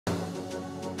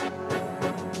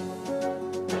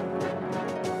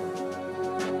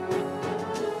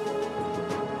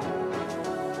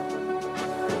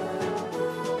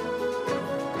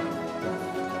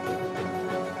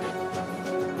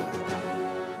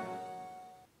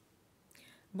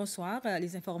Bonsoir.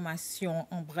 Les informations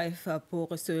en bref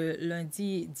pour ce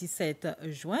lundi 17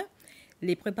 juin.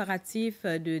 Les préparatifs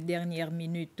de dernière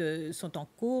minute sont en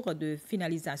cours de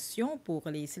finalisation pour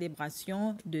les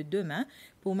célébrations de demain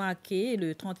pour marquer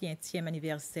le 31e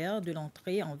anniversaire de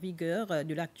l'entrée en vigueur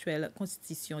de l'actuelle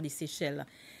Constitution des Seychelles.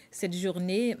 Cette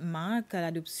journée marque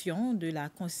l'adoption de la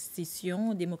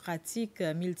Constitution démocratique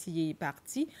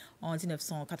multipartie en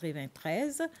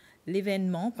 1993.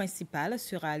 L'événement principal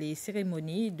sera les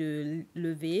cérémonies de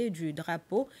levée du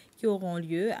drapeau qui auront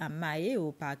lieu à Mahé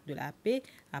au Parc de la Paix,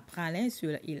 à Pralin sur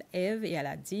l'île Ève et à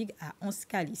la digue à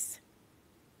Anse-Calice.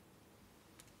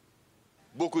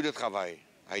 Beaucoup de travail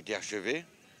a été achevé,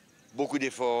 beaucoup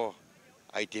d'efforts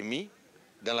a été mis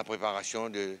dans la préparation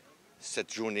de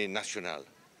cette journée nationale.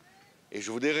 Et je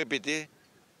voudrais répéter,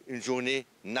 une journée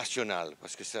nationale,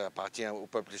 parce que ça appartient au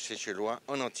peuple seychellois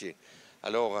en entier.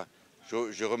 Alors,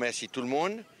 je remercie tout le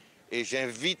monde et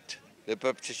j'invite le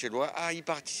peuple seychellois à y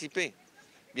participer.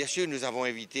 Bien sûr, nous avons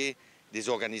invité des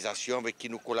organisations avec qui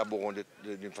nous collaborons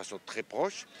d'une façon très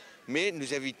proche, mais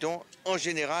nous invitons en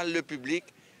général le public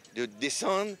de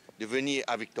descendre, de venir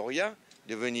à Victoria,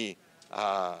 de venir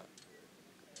à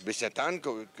Baie-Sainte-Anne,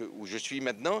 où je suis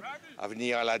maintenant, à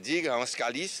venir à la digue, à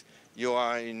Anse-Calice. Il y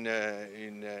aura une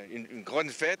grande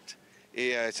fête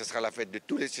et ce sera la fête de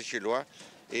tous les Seychellois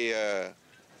et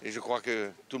je crois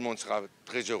que tout le monde sera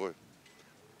très heureux.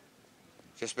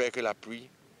 J'espère que la pluie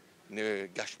ne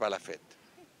gâche pas la fête.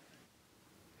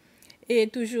 Et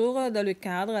toujours dans le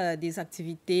cadre des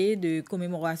activités de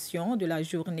commémoration de la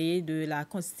journée de la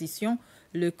Constitution,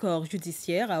 le corps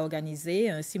judiciaire a organisé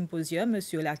un symposium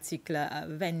sur l'article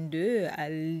 22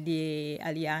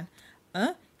 alinéa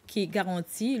 1 qui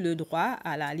garantit le droit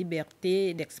à la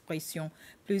liberté d'expression.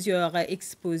 Plusieurs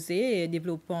exposés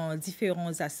développant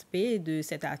différents aspects de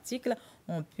cet article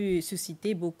ont pu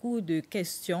susciter beaucoup de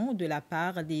questions de la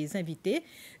part des invités.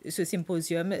 Ce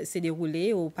symposium s'est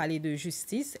déroulé au Palais de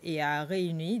justice et a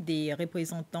réuni des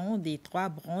représentants des trois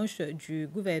branches du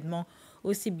gouvernement,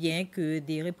 aussi bien que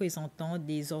des représentants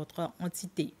des autres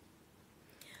entités.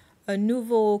 Un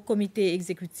nouveau comité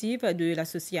exécutif de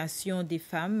l'Association des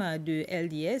femmes de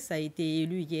LDS a été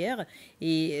élu hier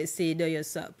et c'est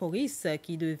Doyos Poris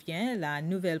qui devient la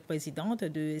nouvelle présidente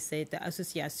de cette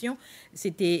association.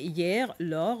 C'était hier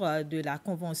lors de la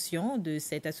convention de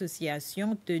cette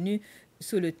association tenue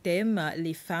sous le thème «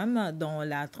 Les femmes dans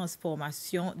la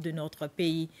transformation de notre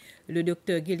pays ». Le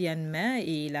docteur Gillian Main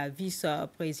est la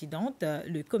vice-présidente.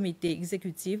 Le comité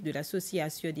exécutif de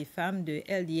l'Association des femmes de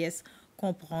LDS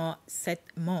comprend 7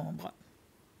 membres.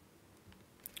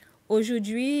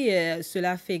 Aujourd'hui,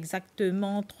 cela fait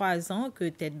exactement 3 ans que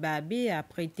Ted Babé a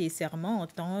prêté serment en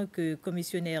tant que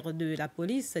commissionnaire de la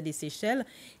police des Seychelles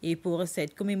et pour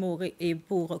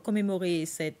commémorer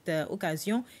cette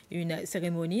occasion, une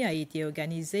cérémonie a été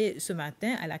organisée ce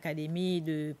matin à l'Académie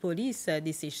de police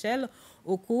des Seychelles.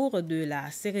 Au cours de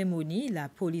la cérémonie, la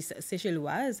police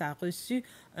seychelloise a reçu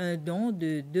un don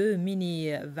de 2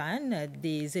 mini-vans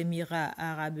des Émirats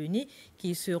arabes unis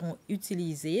qui seront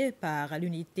utilisés par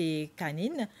l'unité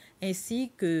canine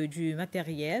ainsi que du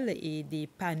matériel et des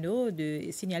panneaux de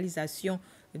signalisation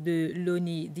de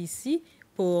l'ONI d'ici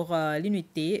pour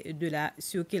l'unité de la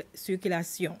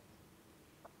circulation.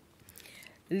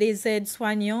 Les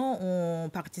aides-soignants ont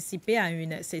participé à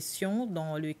une session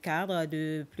dans le cadre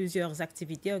de plusieurs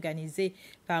activités organisées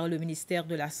par le ministère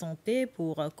de la Santé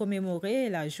pour commémorer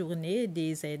la journée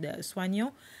des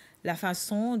aides-soignants. La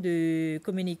façon de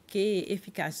communiquer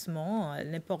efficacement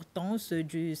l'importance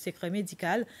du secret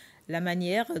médical, la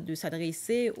manière de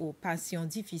s'adresser aux patients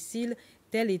difficiles,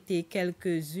 tels étaient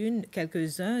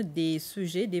quelques-uns des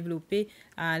sujets développés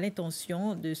à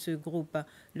l'intention de ce groupe.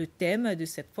 Le thème de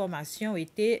cette formation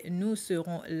était « Nous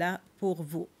serons là pour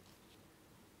vous ».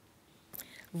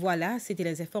 Voilà, c'était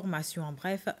les informations en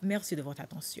bref. Merci de votre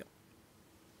attention.